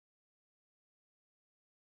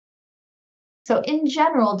So in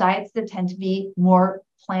general, diets that tend to be more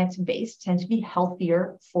plant-based tend to be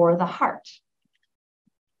healthier for the heart.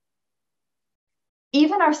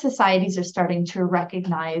 Even our societies are starting to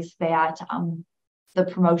recognize that the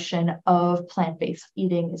promotion of plant-based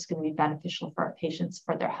eating is going to be beneficial for our patients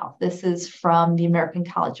for their health. This is from the American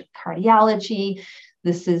College of Cardiology.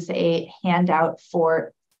 This is a handout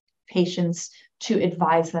for patients to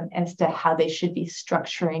advise them as to how they should be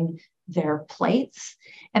structuring their plates.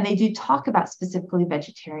 And they do talk about specifically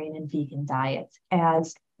vegetarian and vegan diets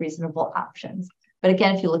as reasonable options. But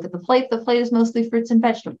again, if you look at the plate is mostly fruits and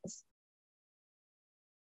vegetables.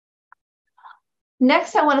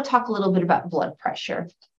 Next, I want to talk a little bit about blood pressure.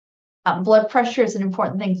 Blood pressure is an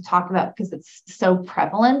important thing to talk about because it's so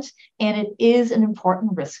prevalent, and it is an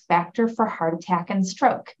important risk factor for heart attack and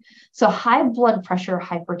stroke. So high blood pressure,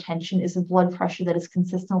 hypertension, is a blood pressure that is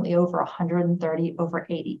consistently over 130 over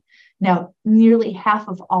 80. Now, nearly half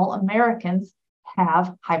of all Americans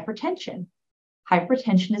have hypertension.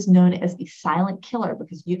 Hypertension is known as the silent killer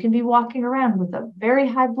because you can be walking around with a very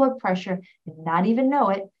high blood pressure and not even know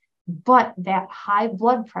it, but that high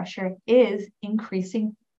blood pressure is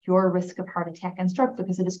increasing your risk of heart attack and stroke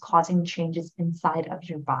because it is causing changes inside of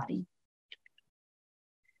your body.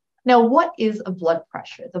 Now, what is a blood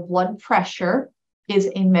pressure? The blood pressure is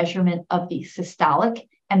a measurement of the systolic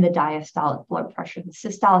and the diastolic blood pressure. The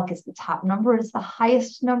systolic is the top number. It is the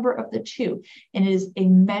highest number of the two, and it is a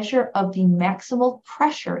measure of the maximal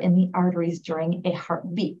pressure in the arteries during a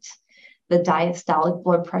heartbeat. The diastolic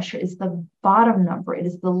blood pressure is the bottom number. It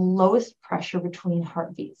is the lowest pressure between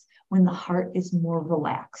heartbeats when the heart is more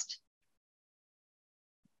relaxed.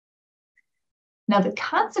 Now, the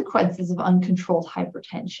consequences of uncontrolled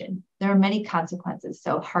hypertension, there are many consequences.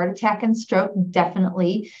 So heart attack and stroke,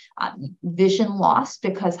 definitely vision loss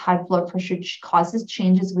because high blood pressure causes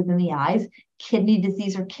changes within the eyes, kidney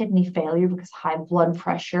disease or kidney failure because high blood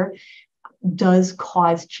pressure does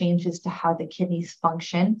cause changes to how the kidneys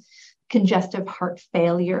function. Congestive heart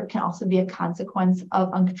failure can also be a consequence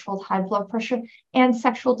of uncontrolled high blood pressure, and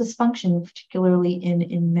sexual dysfunction, particularly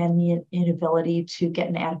in men, the inability to get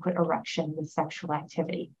an adequate erection with sexual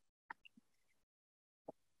activity.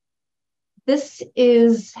 This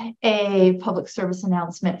is a public service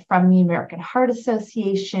announcement from the American Heart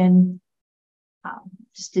Association,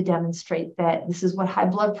 just to demonstrate that this is what high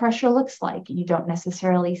blood pressure looks like. You don't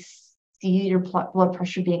necessarily see your blood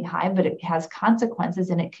pressure being high, but it has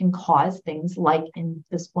consequences and it can cause things like, in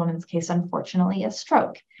this woman's case, unfortunately, a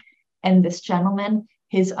stroke. And this gentleman,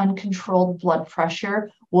 his uncontrolled blood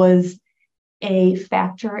pressure was a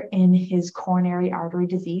factor in his coronary artery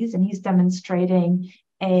disease, and he's demonstrating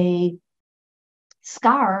a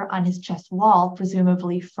scar on his chest wall,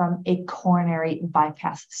 presumably from a coronary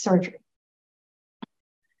bypass surgery.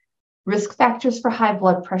 Risk factors for high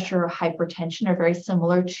blood pressure or hypertension are very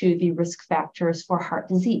similar to the risk factors for heart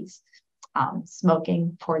disease.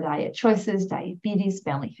 Smoking, poor diet choices, diabetes,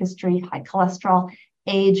 family history, high cholesterol,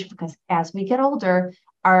 age, because as we get older,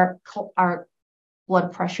 our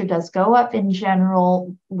blood pressure does go up in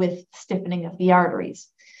general with stiffening of the arteries.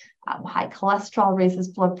 High cholesterol raises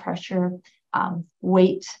blood pressure,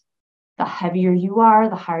 weight. The heavier you are,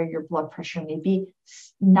 the higher your blood pressure may be.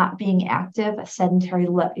 Not being active, a sedentary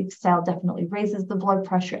lifestyle definitely raises the blood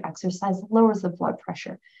pressure. Exercise lowers the blood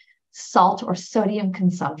pressure. Salt or sodium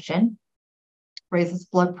consumption raises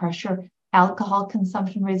blood pressure. Alcohol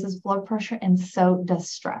consumption raises blood pressure, and so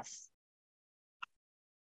does stress.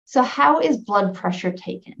 So how is blood pressure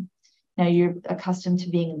taken? Now, you're accustomed to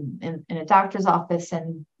being in a doctor's office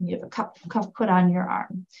and you have a cuff put on your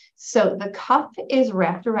arm. So the cuff is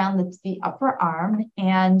wrapped around the upper arm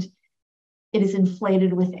and it is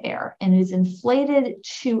inflated with air, and it is inflated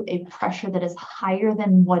to a pressure that is higher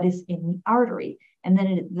than what is in the artery. And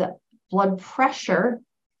then the blood pressure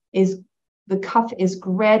the cuff is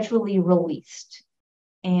gradually released.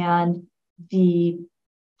 And the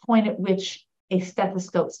point at which a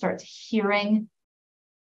stethoscope starts hearing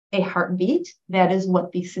a heartbeat, that is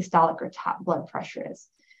what the systolic or top blood pressure is.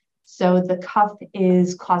 So the cuff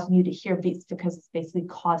is causing you to hear beats because it's basically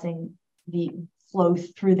causing the flow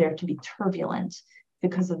through there to be turbulent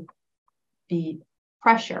because of the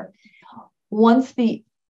pressure. Once the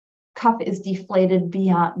cuff is deflated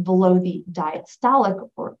below the diastolic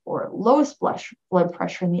or lowest blood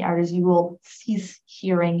pressure in the arteries, you will cease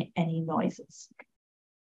hearing any noises.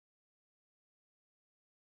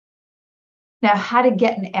 Now, how to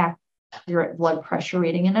get an accurate blood pressure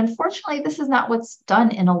reading. And unfortunately, this is not what's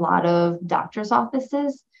done in a lot of doctors'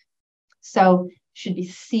 offices. So you should be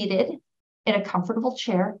seated in a comfortable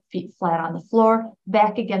chair, feet flat on the floor,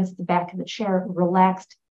 back against the back of the chair,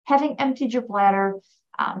 relaxed, having emptied your bladder,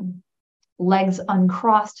 legs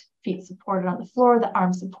uncrossed, feet supported on the floor, the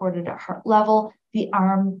arms supported at heart level, the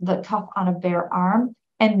cuff on a bare arm,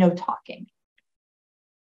 and no talking.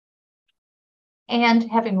 And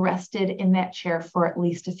having rested in that chair for at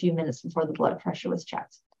least a few minutes before the blood pressure was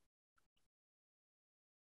checked.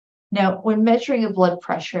 Now, when measuring a blood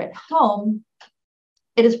pressure at home,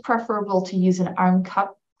 it is preferable to use an arm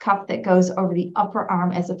cuff that goes over the upper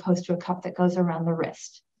arm as opposed to a cuff that goes around the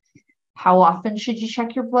wrist. How often should you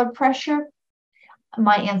check your blood pressure?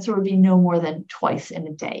 My answer would be no more than twice in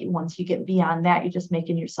a day. Once you get beyond that, you're just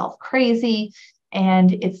making yourself crazy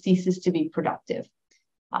and it ceases to be productive.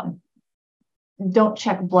 Don't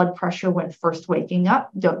check blood pressure when first waking up.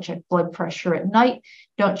 Don't check blood pressure at night.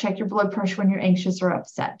 Don't check your blood pressure when you're anxious or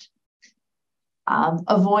upset.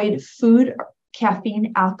 Avoid food,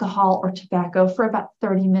 caffeine, alcohol, or tobacco for about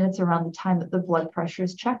 30 minutes around the time that the blood pressure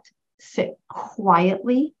is checked. Sit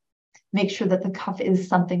quietly. Make sure that the cuff is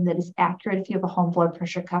something that is accurate. If you have a home blood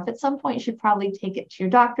pressure cuff, at some point you should probably take it to your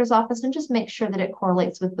doctor's office and just make sure that it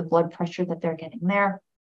correlates with the blood pressure that they're getting there.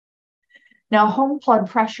 Now, home blood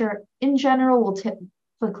pressure in general will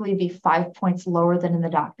typically be 5 points lower than in the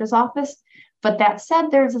doctor's office. But that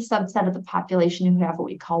said, there's a subset of the population who have what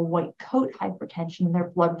we call white coat hypertension, and their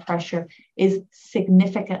blood pressure is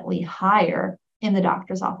significantly higher in the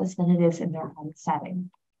doctor's office than it is in their home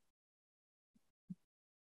setting.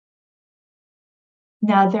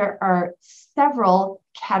 Now, there are several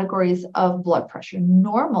categories of blood pressure.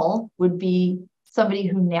 Normal would be somebody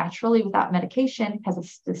who naturally, without medication, has a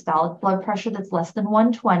systolic blood pressure that's less than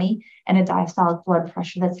 120 and a diastolic blood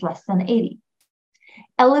pressure that's less than 80.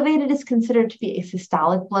 Elevated is considered to be a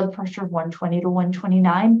systolic blood pressure of 120 to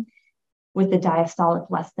 129 with a diastolic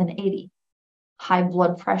less than 80. High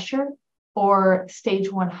blood pressure or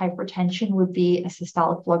stage 1 hypertension would be a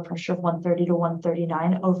systolic blood pressure of 130 to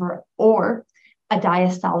 139 or a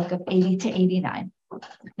diastolic of 80 to 89.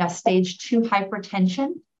 Now, stage 2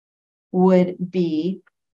 hypertension would be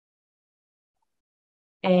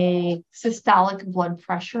a systolic blood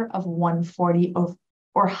pressure of 140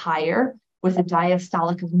 or higher with a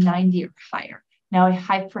diastolic of 90 or higher. Now, a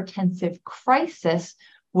hypertensive crisis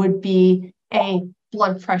would be a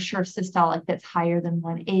blood pressure systolic that's higher than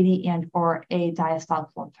 180 and or a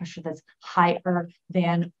diastolic blood pressure that's higher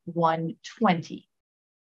than 120.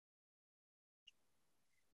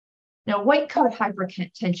 Now, white coat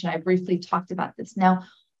hypertension, I briefly talked about this. Now,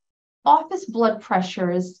 office blood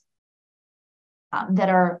pressures that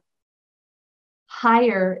are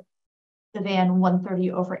higher than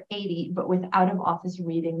 130 over 80, but with out of office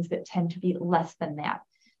readings that tend to be less than that.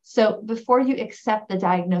 So before you accept the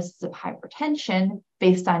diagnosis of hypertension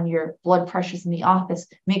based on your blood pressures in the office,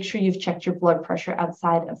 make sure you've checked your blood pressure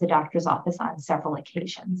outside of the doctor's office on several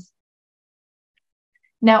occasions.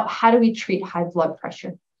 Now, how do we treat high blood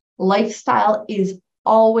pressure? Lifestyle is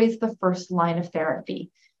always the first line of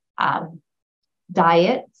therapy.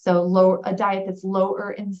 Diet, so a diet that's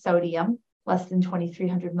lower in sodium, less than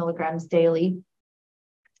 2,300 milligrams daily.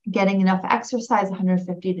 Getting enough exercise,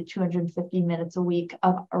 150 to 250 minutes a week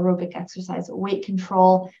of aerobic exercise, weight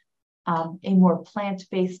control, a more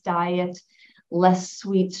plant-based diet, less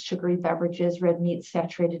sweets, sugary beverages, red meat,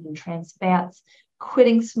 saturated and trans fats,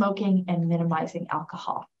 quitting smoking, and minimizing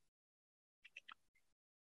alcohol.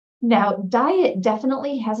 Now, diet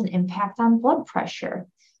definitely has an impact on blood pressure.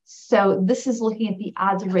 So this is looking at the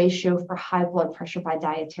odds ratio for high blood pressure by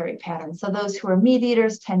dietary pattern. So those who are meat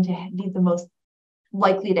eaters tend to be the most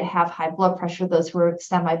likely to have high blood pressure. Those who are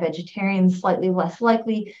semi-vegetarians, slightly less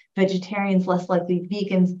likely. Vegetarians, less likely.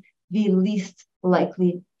 Vegans, the least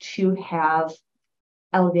likely to have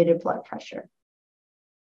elevated blood pressure.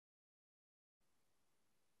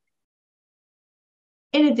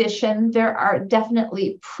 In addition, there are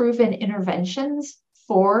definitely proven interventions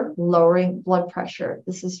for lowering blood pressure.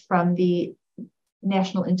 This is from the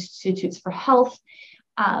National Institutes for Health.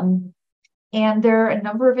 And there are a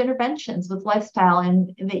number of interventions with lifestyle,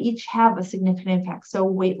 and they each have a significant impact. So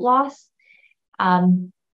weight loss,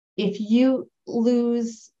 if you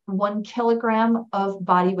lose 1 kilogram of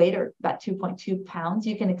body weight, or about 2.2 pounds,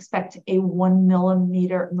 you can expect a 1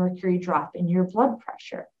 millimeter mercury drop in your blood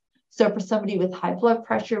pressure. So for somebody with high blood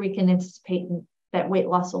pressure, we can anticipate that weight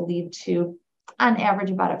loss will lead to, on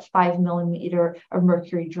average, about a 5 millimeter of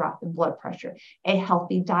mercury drop in blood pressure. A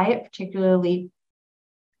healthy diet, particularly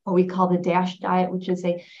what we call the DASH diet, which is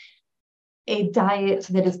a diet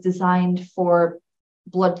that is designed for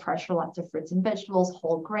blood pressure, lots of fruits and vegetables,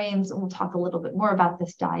 whole grains, and we'll talk a little bit more about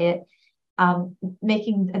this diet.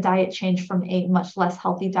 Making a diet change from a much less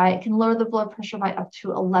healthy diet can lower the blood pressure by up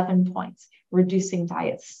to 11 points, reducing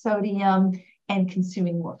diet sodium and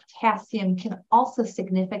consuming more potassium can also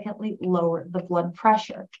significantly lower the blood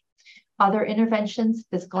pressure. Other interventions,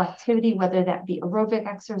 physical activity, whether that be aerobic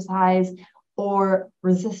exercise or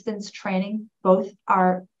resistance training, both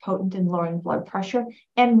are potent in lowering blood pressure,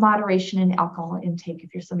 and moderation in alcohol intake.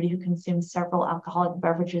 If you're somebody who consumes several alcoholic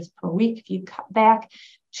beverages per week, if you cut back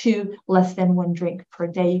to less than 1 drink per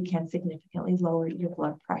day, you can significantly lower your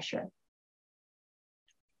blood pressure.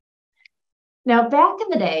 Now, back in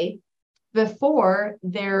the day, before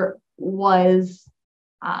there was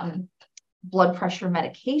blood pressure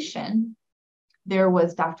medication, there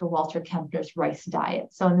was Dr. Walter Kempner's rice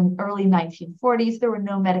diet. So in the early 1940s, there were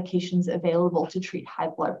no medications available to treat high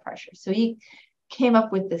blood pressure. So he came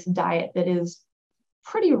up with this diet that is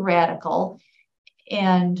pretty radical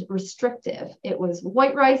and restrictive. It was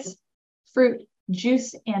white rice, fruit,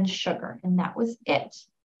 juice, and sugar, and that was it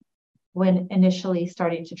when initially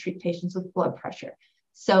starting to treat patients with blood pressure.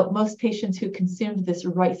 So most patients who consumed this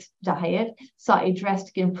rice diet saw a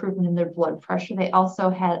drastic improvement in their blood pressure. They also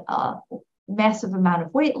had a massive amount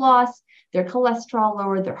of weight loss, their cholesterol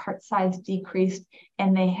lowered, their heart size decreased,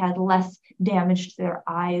 and they had less damage to their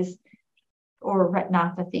eyes or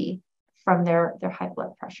retinopathy from their high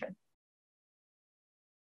blood pressure.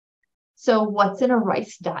 So what's in a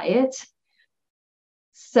rice diet?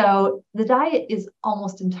 So the diet is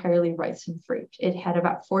almost entirely rice and fruit. It had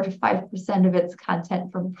about 4 to 5% of its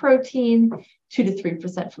content from protein, 2 to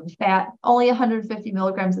 3% from fat, only 150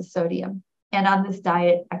 milligrams of sodium. And on this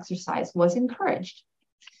diet, exercise was encouraged.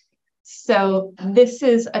 So this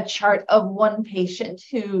is a chart of one patient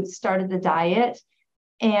who started the diet,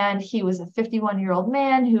 and he was a 51-year-old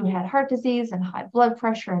man who had heart disease and high blood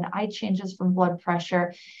pressure and eye changes from blood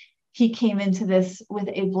pressure. He came into this with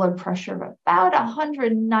a blood pressure of about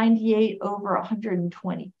 198 over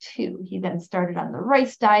 122. He then started on the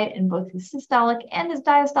rice diet, and both his systolic and his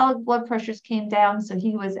diastolic blood pressures came down. So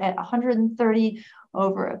he was at 130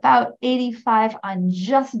 over about 85 on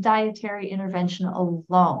just dietary intervention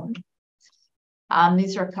alone.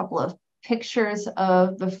 These are a couple of pictures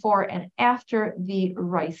of before and after the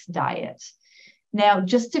rice diet. Now,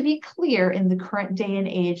 just to be clear, in the current day and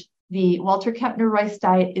age, the Walter Kempner rice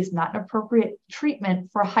diet is not an appropriate treatment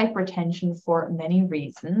for hypertension for many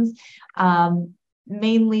reasons.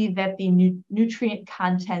 Mainly that the nutrient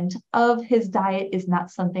content of his diet is not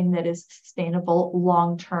something that is sustainable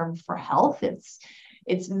long-term for health.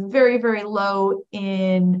 It's very, very low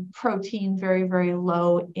in protein, very, very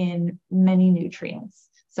low in many nutrients.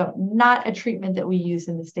 So not a treatment that we use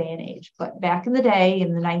in this day and age. But back in the day,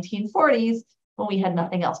 in the 1940s, when we had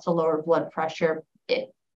nothing else to lower blood pressure,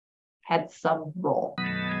 it had some role.